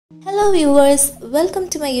Hello viewers, welcome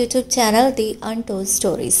to my YouTube channel The Untold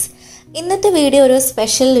Stories. ഇന്നത്തെ video ഒരു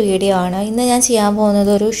special video ആണ്. ഇന്ന് ഞാൻ ചെയ്യാൻ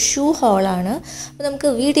പോകുന്നത് ഒരു ഷൂ ഹോൾ ആണ്. അപ്പോൾ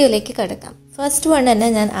നമുക്ക് വീഡിയോയിലേക്ക് കടക്കാം. ഫസ്റ്റ് വൺ തന്നെ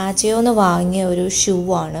ഞാൻ ആജിയോന്ന് വാങ്ങിയ ഒരു ഷൂ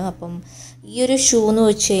ആണ്. അപ്പം ഈ ഒരു ഷൂ എന്ന്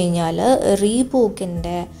വെച്ച് കഴിഞ്ഞാൽ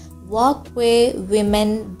റീബോക്കിൻ്റെ വാക്ക് വേ വിമൻ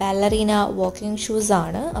ബാലറീന വാക്കിംഗ് ഷൂസ്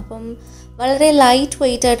ആണ്. അപ്പം വളരെ ലൈറ്റ്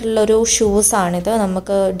വെയ്റ്റ് ആയിട്ടുള്ളൊരു ഷൂസാണിത്.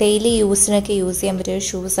 നമുക്ക് ഡെയിലി യൂസിനൊക്കെ യൂസ് ചെയ്യാൻ പറ്റിയ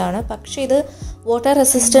ഷൂസാണ്. പക്ഷേ ഇത് വാട്ടർ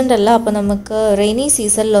റെസിസ്റ്റൻ്റ് അല്ല. അപ്പോൾ നമുക്ക് റെയിനി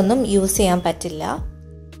സീസണിലൊന്നും യൂസ് ചെയ്യാൻ പറ്റില്ല.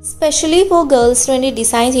 സ്പെഷ്യലി ഫോർ ഗേൾസിന് വേണ്ടി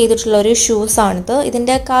ഡിസൈൻ ചെയ്തിട്ടുള്ള ഒരു ഷൂസാണിത്.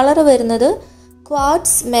 ഇതിൻ്റെ കളർ വരുന്നത്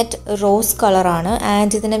ക്വാഡ്സ് മെറ്റ് റോസ് കളറാണ്.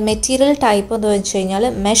 ആൻഡ് ഇതിൻ്റെ മെറ്റീരിയൽ ടൈപ്പ് എന്ന് വെച്ച് കഴിഞ്ഞാൽ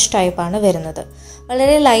മെഷ് ടൈപ്പാണ് വരുന്നത്.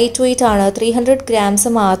 വളരെ ലൈറ്റ് വെയ്റ്റ് ആണ്. 300 grams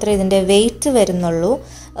മാത്രമേ ഇതിൻ്റെ വെയ്റ്റ് വരുന്നുള്ളൂ.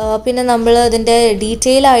 പിന്നെ നമ്മൾ ഇതിൻ്റെ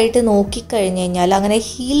ഡീറ്റെയിൽ ആയിട്ട് നോക്കിക്കഴിഞ്ഞ് കഴിഞ്ഞാൽ അങ്ങനെ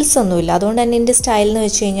ഹീൽസ് ഒന്നുമില്ല. അതുകൊണ്ട് തന്നെ ഇതിൻ്റെ സ്റ്റൈൽ എന്ന്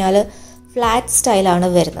വെച്ച് കഴിഞ്ഞാൽ ഫ്ലാറ്റ് സ്റ്റൈലാണ്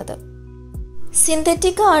വരുന്നത്.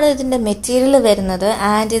 സിന്തറ്റിക് ആണ് ഇതിൻ്റെ മെറ്റീരിയൽ വരുന്നത്.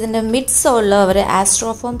 ആൻഡ് ഇതിൻ്റെ മിഡ് സോളിൽ അവർ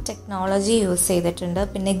ആസ്ട്രോഫോം ടെക്നോളജി യൂസ് ചെയ്തിട്ടുണ്ട്.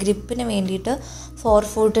 പിന്നെ ഗ്രിപ്പിന് വേണ്ടിയിട്ട്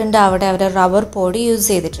 4 ഫുട്ടിൻ്റെ അവിടെ അവർ റബ്ബർ പൊടി യൂസ്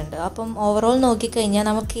ചെയ്തിട്ടുണ്ട്. അപ്പം ഓവറോൾ നോക്കിക്കഴിഞ്ഞാൽ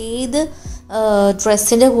നമുക്ക് ഏത്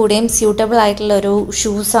ഡ്രസ്സിൻ്റെ കൂടെയും സ്യൂട്ടബിൾ ആയിട്ടുള്ള ഒരു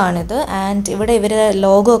ഷൂസാണിത്. ആൻഡ് ഇവിടെ ഇവരുടെ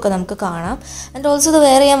ലോഗോ ഒക്കെ നമുക്ക് കാണാം. ആൻഡ് ഓൾസോ ഇത്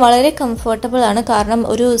വെയർ ചെയ്യാൻ വളരെ കംഫർട്ടബിൾ ആണ്. കാരണം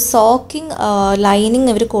ഒരു സോക്കിംഗ് ലൈനിങ്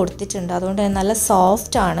ഇവർ കൊടുത്തിട്ടുണ്ട്. അതുകൊണ്ട് തന്നെ നല്ല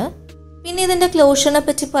സോഫ്റ്റ് ആണ്. പിന്നെ ഇതിൻ്റെ ക്ലോഷറിനെ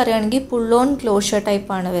പറ്റി പറയുകയാണെങ്കിൽ പുൾ ഓൺ ക്ലോഷർ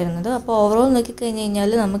ടൈപ്പാണ് വരുന്നത്. അപ്പോൾ ഓവറോൾ നോക്കിക്കഴിഞ്ഞ്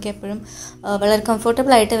കഴിഞ്ഞാൽ നമുക്ക് എപ്പോഴും വളരെ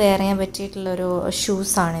കംഫർട്ടബിൾ ആയിട്ട് വെയർ ചെയ്യാൻ പറ്റിയിട്ടുള്ളൊരു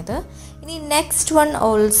ഷൂസാണിത്. ഇനി നെക്സ്റ്റ് വൺ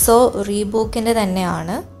ഓൾസോ റീബോക്കിൻ്റെ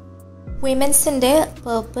തന്നെയാണ്. വിമൻസിൻ്റെ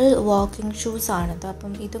പേർപ്പിൾ വാക്കിംഗ് ഷൂസാണിത്.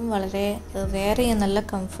 അപ്പം ഇതും വളരെ വെയർ ചെയ്യാൻ നല്ല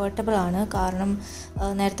കംഫർട്ടബിൾ ആണ്. കാരണം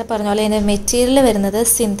നേരത്തെ പറഞ്ഞ പോലെ ഇതിൻ്റെ മെറ്റീരിയൽ വരുന്നത്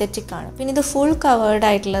സിന്തറ്റിക് ആണ്. പിന്നെ ഇത് ഫുൾ കവേർഡ്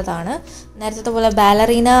ആയിട്ടുള്ളതാണ്. നേരത്തെ പോലെ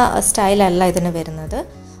ബാലറീന സ്റ്റൈലല്ല ഇതിന് വരുന്നത്.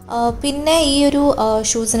 പിന്നെ ഈ ഒരു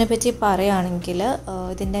ഷൂസിനെ പറ്റി പറയുകയാണെങ്കിൽ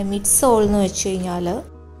ഇതിൻ്റെ മിഡ് സോൾ എന്ന് വെച്ച് കഴിഞ്ഞാൽ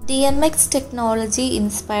DMX ടെക്നോളജി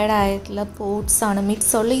ഇൻസ്പയർഡ് ആയിട്ടുള്ള പോർട്സാണ് മിഡ്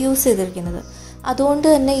സോളിൽ യൂസ് ചെയ്തിരിക്കുന്നത്. അതുകൊണ്ട്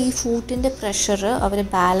തന്നെ ഈ ഫൂട്ടിൻ്റെ പ്രഷർ അവർ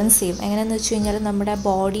ബാലൻസ് ചെയ്യും. എങ്ങനെയെന്ന് വെച്ച് കഴിഞ്ഞാൽ നമ്മുടെ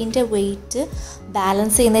ബോഡീൻ്റെ വെയ്റ്റ്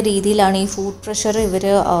ബാലൻസ് ചെയ്യുന്ന രീതിയിലാണ് ഈ ഫൂട്ട് പ്രഷർ ഇവർ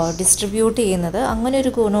ഡിസ്ട്രിബ്യൂട്ട് ചെയ്യുന്നത്. അങ്ങനെ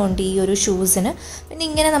ഒരു ഗുണമുണ്ട് ഈ ഒരു ഷൂസിന്. പിന്നെ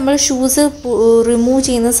ഇങ്ങനെ നമ്മൾ ഷൂസ് റിമൂവ്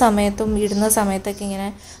ചെയ്യുന്ന സമയത്തും ഇടുന്ന സമയത്തൊക്കെ ഇങ്ങനെ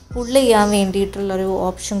പുള്ള് ചെയ്യാൻ വേണ്ടിയിട്ടുള്ളൊരു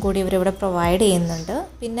ഓപ്ഷൻ കൂടി ഇവരിവിടെ പ്രൊവൈഡ് ചെയ്യുന്നുണ്ട്.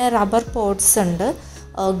 പിന്നെ റബ്ബർ പോഡ്സ് ഉണ്ട്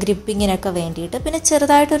ഗ്രിപ്പിങ്ങിനൊക്കെ വേണ്ടിയിട്ട്. പിന്നെ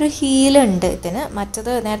ചെറുതായിട്ടൊരു ഹീലുണ്ട് ഇതിന്.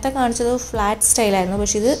 മറ്റത് നേരത്തെ കാണിച്ചത് ഫ്ലാറ്റ് സ്റ്റൈലായിരുന്നു.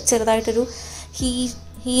 പക്ഷേ ഇത് ചെറുതായിട്ടൊരു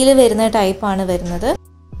ഹീല് വരുന്ന ടൈപ്പാണ് വരുന്നത്.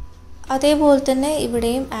 അതേപോലെ തന്നെ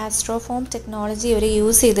ഇവിടെയും ആസ്ട്രോഫോം ടെക്നോളജി ഇവർ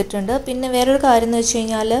യൂസ് ചെയ്തിട്ടുണ്ട്. പിന്നെ വേറൊരു കാര്യം എന്ന് വെച്ച്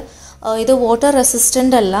കഴിഞ്ഞാൽ ഇത് വാട്ടർ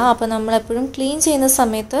റെസിസ്റ്റൻ്റ് അല്ല. അപ്പോൾ നമ്മളെപ്പോഴും ക്ലീൻ ചെയ്യുന്ന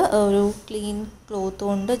സമയത്ത് ഒരു ക്ലീൻ ക്ലോത്ത്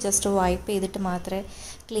കൊണ്ട് ജസ്റ്റ് വൈപ്പ് ചെയ്തിട്ട് മാത്രമേ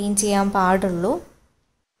ക്ലീൻ ചെയ്യാൻ പാടുള്ളൂ.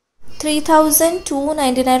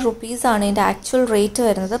 3,299 റുപ്പീസാണ് ഇതിൻ്റെ ആക്ച്വൽ റേറ്റ്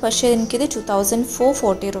വരുന്നത്. പക്ഷേ എനിക്കിത്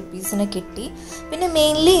 2,440 റുപ്പീസിന് കിട്ടി. പിന്നെ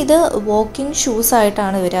മെയിൻലി ഇത് വാക്കിംഗ്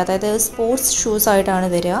ഷൂസായിട്ടാണ് വരിക. അതായത് സ്പോർട്സ് ഷൂസായിട്ടാണ്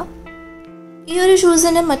വരിക. ഈ ഒരു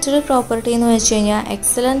ഷൂസിൻ്റെ മറ്റൊരു പ്രോപ്പർട്ടി എന്ന് വെച്ച് കഴിഞ്ഞാൽ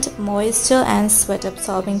excellent moisture and sweat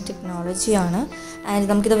absorbing ടെക്നോളജിയാണ്. And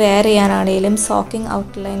നമുക്കിത് വെയർ ചെയ്യാനാണെങ്കിലും സോക്കിംഗ്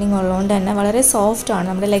ഔട്ട്ലൈനിങ് ഉള്ളതുകൊണ്ട് തന്നെ വളരെ സോഫ്റ്റാണ്.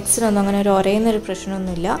 നമ്മുടെ ലെഗ്സിനൊന്നും അങ്ങനെ ഒരു ഒരയുന്നൊരു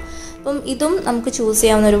പ്രശ്നമൊന്നുമില്ല. അപ്പം ഇതും നമുക്ക് ചൂസ്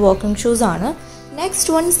ചെയ്യാവുന്ന ഒരു വാക്കിംഗ് ഷൂസാണ്.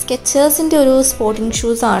 നെക്സ്റ്റ് വൺ സ്കെച്ചേഴ്സിൻ്റെ ഒരു സ്പോർട്ടിംഗ്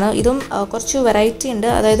ഷൂസാണ്. ഇതും കുറച്ച് വെറൈറ്റി ഉണ്ട്.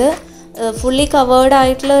 അതായത് ഫുള്ളി കവേർഡ്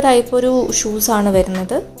ആയിട്ടുള്ള ടൈപ്പ് ഒരു ഷൂസാണ്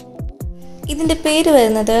വരുന്നത്. ഇതിൻ്റെ പേര്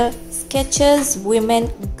വരുന്നത് സ്കെച്ചേഴ്സ് വിമൻ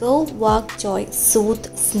ഗോ വാക്ക് ജോയ് സൂത്ത്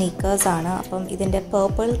സ്നീക്കേഴ്സ് ആണ്. അപ്പം ഇതിൻ്റെ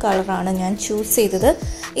പേർപ്പിൾ കളറാണ് ഞാൻ ചൂസ് ചെയ്തത്.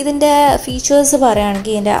 ഇതിൻ്റെ ഫീച്ചേഴ്സ്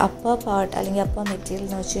പറയുകയാണെങ്കിൽ ഇതിൻ്റെ അപ്പർ പാർട്ട് അല്ലെങ്കിൽ അപ്പർ മെറ്റീരിയൽ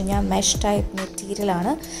എന്ന് വെച്ച് കഴിഞ്ഞാൽ മെഷ് ടൈപ്പ്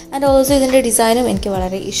മെറ്റീരിയലാണ്. ആൻഡ് ഓൾസോ ഇതിൻ്റെ ഡിസൈനും എനിക്ക്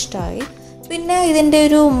വളരെ ഇഷ്ടമായി. പിന്നെ ഇതിൻ്റെ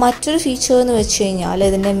മറ്റൊരു ഫീച്ചർ എന്ന് വെച്ച് കഴിഞ്ഞാൽ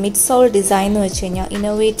ഇതിൻ്റെ മിഡ് സോൾ ഡിസൈൻ എന്ന് വെച്ച് കഴിഞ്ഞാൽ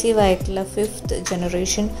ഇന്നോവേറ്റീവ് ആയിട്ടുള്ള 5th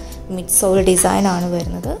ജനറേഷൻ മിഡ് സോൾ ഡിസൈനാണ്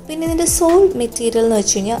വരുന്നത്. പിന്നെ ഇതിൻ്റെ സോൾ മെറ്റീരിയൽ എന്ന്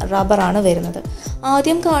വെച്ച് കഴിഞ്ഞാൽ റബ്ബറാണ് വരുന്നത്.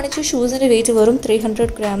 ആദ്യം കാണിച്ച ഷൂസിൻ്റെ വെയിറ്റ് വെറും 300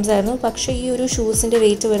 grams ആയിരുന്നു. പക്ഷേ ഈ ഒരു ഷൂസിൻ്റെ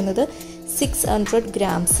വെയിറ്റ് വരുന്നത് 600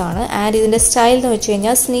 grams ആണ്. ആൻഡ് ഇതിൻ്റെ സ്റ്റൈൽ എന്ന് വെച്ച്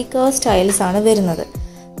കഴിഞ്ഞാൽ സ്നീക്കർ സ്റ്റൈൽസ് ആണ് വരുന്നത്.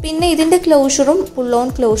 പിന്നെ ഇതിൻ്റെ ക്ലോഷറും പുൾ ഓൺ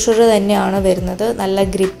ക്ലോഷർ തന്നെയാണ് വരുന്നത്. നല്ല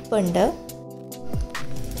ഗ്രിപ്പ് ഉണ്ട്.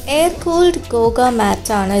 എയർ കൂൾഡ് ഗോഗ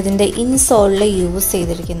മാറ്റാണ് ഇതിൻ്റെ ഇൻസോളിൽ യൂസ്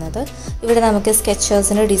ചെയ്തിരിക്കുന്നത്. ഇവിടെ നമുക്ക്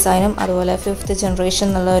സ്കെച്ചേഴ്സിൻ്റെ ഡിസൈനും അതുപോലെ 5th ജനറേഷൻ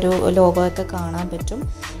എന്നുള്ള ഒരു ലോഗോ ഒക്കെ കാണാൻ പറ്റും.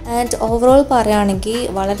 ആൻഡ് ഓവറോൾ പറയുകയാണെങ്കിൽ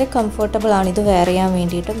വളരെ കംഫർട്ടബിൾ ആണ് ഇത് വെയർ ചെയ്യാൻ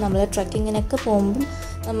വേണ്ടിയിട്ടും. നമ്മൾ ട്രെക്കിങ്ങിനൊക്കെ പോകുമ്പം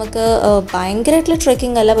നമുക്ക് ഭയങ്കരമായിട്ടുള്ള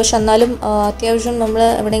ട്രെക്കിംഗ് അല്ല, പക്ഷെ എന്നാലും അത്യാവശ്യം നമ്മൾ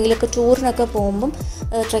എവിടെയെങ്കിലുമൊക്കെ ടൂറിനൊക്കെ പോകുമ്പം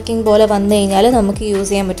ട്രെക്കിംഗ് പോലെ വന്നു കഴിഞ്ഞാൽ നമുക്ക് യൂസ്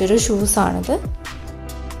ചെയ്യാൻ പറ്റിയൊരു ഷൂസാണിത്.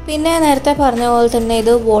 പിന്നെ നേരത്തെ പറഞ്ഞ പോലെ തന്നെ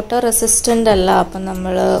ഇത് വാട്ടർ റെസിസ്റ്റൻ്റ് അല്ല. അപ്പം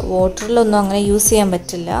നമ്മൾ വാട്ടറിലൊന്നും അങ്ങനെ യൂസ് ചെയ്യാൻ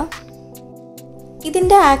പറ്റില്ല.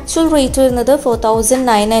 ഇതിൻ്റെ ആക്ച്വൽ റേറ്റ് വരുന്നത്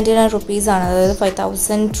 4999 റുപ്പീസാണ്, അതായത്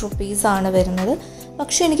 5000 റുപ്പീസാണ് വരുന്നത്.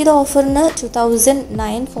 പക്ഷേ എനിക്കിത് ഓഫറിന്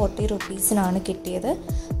 2940 റുപ്പീസിനാണ് കിട്ടിയത്.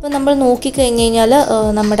 അപ്പോൾ നമ്മൾ നോക്കിക്കഴിഞ്ഞ് കഴിഞ്ഞാൽ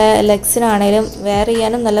നമ്മുടെ ലെഗ്സിനാണേലും വെയർ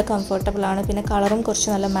ചെയ്യാനും നല്ല കംഫർട്ടബിളാണ്. പിന്നെ കളറും കുറച്ച്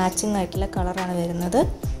നല്ല മാച്ചിങ് ആയിട്ടുള്ള കളറാണ് വരുന്നത്.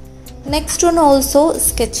 നെക്സ്റ്റ് വൺ ഓൾസോ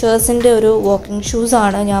സ്കെച്ചേഴ്സിൻ്റെ ഒരു വാക്കിംഗ്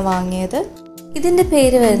ഷൂസാണ് ഞാൻ വാങ്ങിയത്. ഇതിൻ്റെ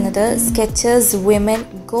പേര് വരുന്നത് സ്കെച്ചേഴ്സ് വിമൻ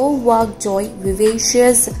ഗോ വാക്ക് ജോയ്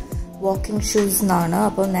വിവേഷ്യസ് വാക്കിംഗ് ഷൂസ് എന്നാണ്.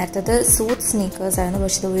 അപ്പോൾ നേരത്തെ സൂട്ട് സ്നീക്കേഴ്സ് ആയിരുന്നു,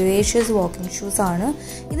 പക്ഷേ ഇത് വിവേഷ്യസ് വാക്കിംഗ് ഷൂസ് ആണ്.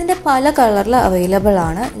 ഇതിൻ്റെ പല കളറിൽ അവൈലബിൾ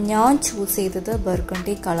ആണ്. ഞാൻ ചൂസ് ചെയ്തത്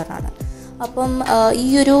ബർഗണ്ടി കളറാണ്. അപ്പം ഈ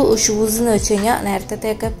ഒരു ഷൂസ് എന്ന് വെച്ച് കഴിഞ്ഞാൽ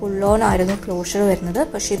നേരത്തെയൊക്കെ പുള്ളോൺ ആയിരുന്നു ക്ലോഷർ വരുന്നത്,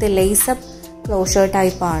 പക്ഷേ ഇത് ലേസപ്പ് ക്ലോഷർ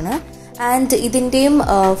ടൈപ്പാണ്. ആൻഡ് ഇതിൻ്റെയും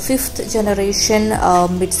 5th ജനറേഷൻ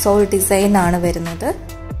മിഡ്സോൾ ഡിസൈൻ ആണ് വരുന്നത്.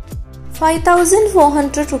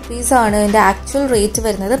 5400 റുപ്പീസാണ് ഇതിൻ്റെ ആക്ച്വൽ റേറ്റ്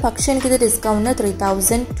വരുന്നത്. പക്ഷേ എനിക്കിത് ഡിസ്കൗണ്ടിന്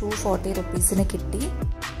 3240 റുപ്പീസിന് കിട്ടി.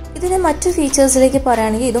 ഇതിൻ്റെ മറ്റ് ഫീച്ചേഴ്സിലേക്ക്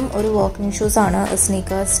പറയുകയാണെങ്കിൽ ഇതും ഒരു വാക്കിംഗ് ഷൂസാണ്,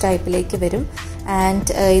 സ്നീക്കേഴ്സ് ടൈപ്പിലേക്ക് വരും.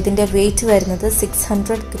 ആൻഡ് ഇതിൻ്റെ വെയിറ്റ് വരുന്നത്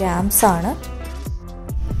 600 ഗ്രാംസ് ആണ്.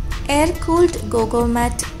 എയർ കൂൾഡ്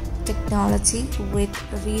ഗോഗോമാറ്റ് ടെക്നോളജി വിത്ത്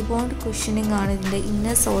റീബോണ്ട് കുഷനിങ് ആണ് ഇതിൻ്റെ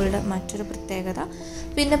ഇന്നർ സോളിൻ്റെ മറ്റൊരു പ്രത്യേകത.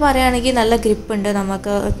 പിന്നെ പറയുകയാണെങ്കിൽ നല്ല ഗ്രിപ്പുണ്ട്,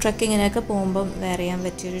 നമുക്ക് ട്രക്കിങ്ങിനൊക്കെ പോകുമ്പം വെയർ ചെയ്യാൻ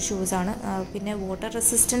പറ്റിയൊരു ഷൂസാണ്. പിന്നെ വാട്ടർ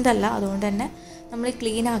റെസിസ്റ്റൻ്റ് അല്ല, അതുകൊണ്ട് തന്നെ നമ്മൾ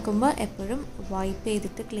ക്ലീൻ ആക്കുമ്പോൾ എപ്പോഴും വൈപ്പ്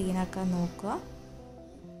ചെയ്തിട്ട് ക്ലീൻ ആക്കാൻ നോക്കുക.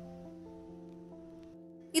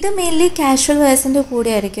 ഇത് മെയിൻലി കാഷ്വൽ വെയർസിൻ്റെ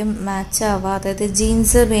കൂടെ ആയിരിക്കും മാച്ച് ആവുക, അതായത്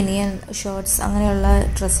ജീൻസ്, ബനിയൻ, ഷോർട്ട്സ് അങ്ങനെയുള്ള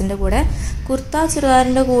ഡ്രസ്സിൻ്റെ കൂടെ. കുർത്ത,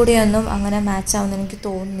 ചുരിദാറിൻ്റെ കൂടെയൊന്നും അങ്ങനെ മാച്ച് ആവുമെന്ന് എനിക്ക്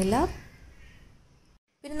തോന്നുന്നില്ല.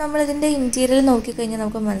 പിന്നെ നമ്മളിതിൻ്റെ ഇൻറ്റീരിയൽ നോക്കിക്കഴിഞ്ഞാൽ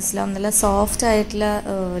നമുക്ക് മനസ്സിലാവും, നല്ല സോഫ്റ്റ് ആയിട്ടുള്ള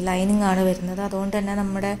ലൈനിങ് ആണ് വരുന്നത്. അതുകൊണ്ട് തന്നെ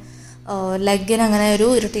നമ്മുടെ ലെഗിന് അങ്ങനെ ഒരു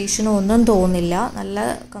ഇറിറ്റേഷനോ ഒന്നും തോന്നില്ല. നല്ല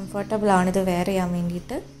കംഫർട്ടബിളാണ് ഇത് വെയർ ചെയ്യാൻ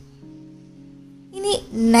വേണ്ടിയിട്ട്. ഇനി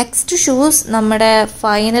നെക്സ്റ്റ് ഷൂസ് നമ്മുടെ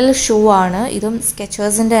ഫൈനൽ ഷൂ ആണ്. ഇതും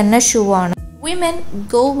സ്കെച്ചേഴ്സിൻ്റെ തന്നെ ഷൂ ആണ്. Women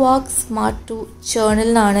go walk smart to ചേർണൽ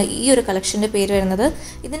എന്നാണ് ഈ ഒരു കളക്ഷൻ്റെ പേര് വരുന്നത്.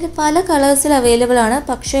 ഇതിൻ്റെ പല കളേഴ്സിൽ അവൈലബിൾ ആണ്,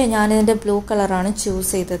 പക്ഷേ ഞാനിതിൻ്റെ ബ്ലൂ കളറാണ്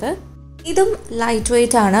ചൂസ് ചെയ്തത്. ഇതും ലൈറ്റ്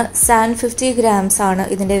വെയ്റ്റ് ആണ്. 750 ഗ്രാംസ് ആണ്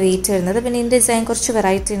ഇതിൻ്റെ വെയിറ്റ് വരുന്നത്. പിന്നെ ഇതിൻ്റെ ഡിസൈൻ കുറച്ച്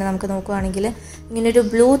വെറൈറ്റി ഉണ്ട്. നമുക്ക് നോക്കുകയാണെങ്കിൽ ഇങ്ങനൊരു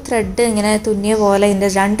ബ്ലൂ ത്രെഡ് ഇങ്ങനെ തുന്നിയ പോലെ ഇതിൻ്റെ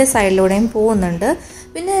 2 സൈഡിലൂടെയും പോകുന്നുണ്ട്.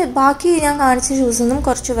 പിന്നെ ബാക്കി ഞാൻ കാണിച്ച ഷൂസൊന്നും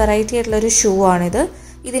കുറച്ച് വെറൈറ്റി ആയിട്ടുള്ളൊരു ഷൂ ആണിത്.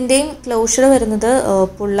 ഇതിൻ്റെയും ക്ലോഷർ വരുന്നത്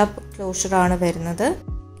പുള്ളപ്പ് ക്ലോഷറാണ് വരുന്നത്.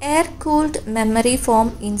 Air cooled memory form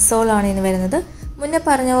insole ആണ് ഇതിന് വരുന്നത്. മുന്നേ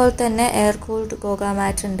പറഞ്ഞ പോലെ തന്നെ എയർ കൂൾഡ് ഗോഗ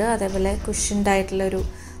മാറ്റ് ഉണ്ട്, അതേപോലെ കുഷൻഡ് ആയിട്ടുള്ളൊരു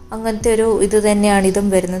അങ്ങനത്തെ ഒരു ഇത് തന്നെയാണ് ഇതും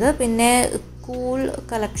വരുന്നത്. പിന്നെ കൂൾ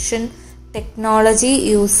കളക്ഷൻ ടെക്നോളജി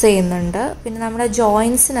യൂസ് ചെയ്യുന്നുണ്ട്. പിന്നെ നമ്മുടെ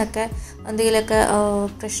ജോയിൻസിനൊക്കെ എന്തെങ്കിലുമൊക്കെ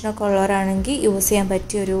പ്രശ്നമൊക്കെ ഉള്ളവരാണെങ്കിൽ യൂസ് ചെയ്യാൻ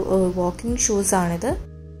പറ്റിയൊരു വാക്കിംഗ് ഷൂസാണിത്.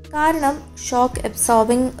 കാരണം ഷോക്ക്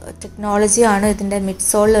അബ്സോർബിങ് ടെക്നോളജിയാണ് ഇതിൻ്റെ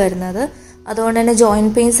മിഡ്സോളിൽ വരുന്നത്. അതുകൊണ്ട് തന്നെ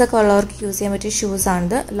ജോയിൻറ്റ് പെയിൻസ് ഒക്കെ ഉള്ളവർക്ക് യൂസ് ചെയ്യാൻ പറ്റിയ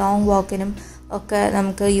ഷൂസാണിത്. ലോങ് വാക്കിനും ഒക്കെ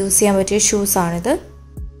നമുക്ക് യൂസ് ചെയ്യാൻ പറ്റിയ ഷൂസാണിത്.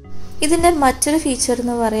 ഇതിൻ്റെ മറ്റൊരു ഫീച്ചർ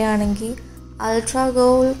എന്ന് പറയുകയാണെങ്കിൽ അൾട്രാ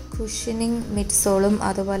ഗോൾഡ് കുഷനിങ് മിഡ്സോളും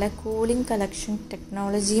അതുപോലെ കൂളിംഗ് കളക്ഷൻ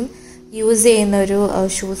ടെക്നോളജിയും യൂസ് ചെയ്യുന്ന ഒരു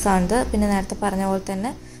ഷൂസാണിത്. പിന്നെ നേരത്തെ പറഞ്ഞ പോലെ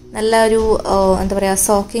തന്നെ നല്ല ഒരു എന്താ പറയുക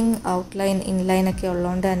സോക്കിംഗ് ഔട്ട്ലൈൻ ഇൻലൈനൊക്കെ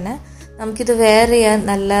ഉള്ളതുകൊണ്ട് തന്നെ നമുക്കിത് വെയർ ചെയ്യാൻ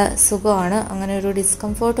നല്ല സുഖമാണ്. അങ്ങനെ ഒരു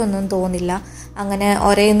ഡിസ്കംഫോർട്ടൊന്നും തോന്നില്ല, അങ്ങനെ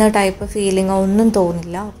ഒരയുന്ന ടൈപ്പ് ഫീലിങ്ങോ ഒന്നും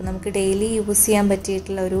തോന്നില്ല. അപ്പോൾ നമുക്ക് ഡെയിലി യൂസ് ചെയ്യാൻ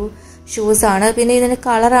പറ്റിയിട്ടുള്ള ഒരു ഷൂസാണ്. പിന്നെ ഇതിൻ്റെ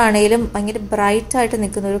കളറാണെങ്കിലും ഭയങ്കര ബ്രൈറ്റായിട്ട്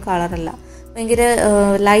നിൽക്കുന്ന ഒരു കളറല്ല, ഭയങ്കര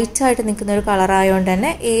ലൈറ്റായിട്ട് നിൽക്കുന്ന ഒരു കളറായതുകൊണ്ട് തന്നെ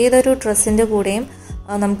ഏതൊരു ഡ്രസ്സിൻ്റെ കൂടെയും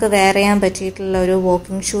നമുക്ക് വെയർ ചെയ്യാൻ പറ്റിയിട്ടുള്ള ഒരു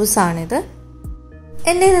വാക്കിംഗ് ഷൂസാണിത്.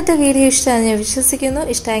 എൻ്റെ ഇന്നത്തെ വീഡിയോ ഇഷ്ടമാണെന്ന് ഞാൻ വിശ്വസിക്കുന്നു.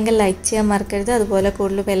 ഇഷ്ടമായെങ്കിൽ ലൈക്ക് ചെയ്യാൻ മറക്കരുത്, അതുപോലെ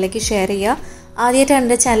കൂടുതൽ പേരിലേക്ക് ഷെയർ ചെയ്യുക. ആദ്യമായിട്ടാണ്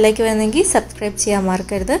എൻ്റെ ചാനലിലേക്ക് വരുന്നെങ്കിൽ സബ്സ്ക്രൈബ് ചെയ്യാൻ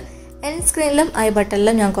മറക്കരുത്. എൻഡ് സ്ക്രീനിലും ഐ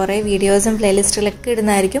ബട്ടണിലും ഞാൻ കുറേ വീഡിയോസും പ്ലേലിസ്റ്റുകളൊക്കെ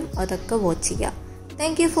ഇടുന്നതായിരിക്കും, അതൊക്കെ വാച്ച് ചെയ്യുക.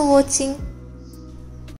 Thank you for watching.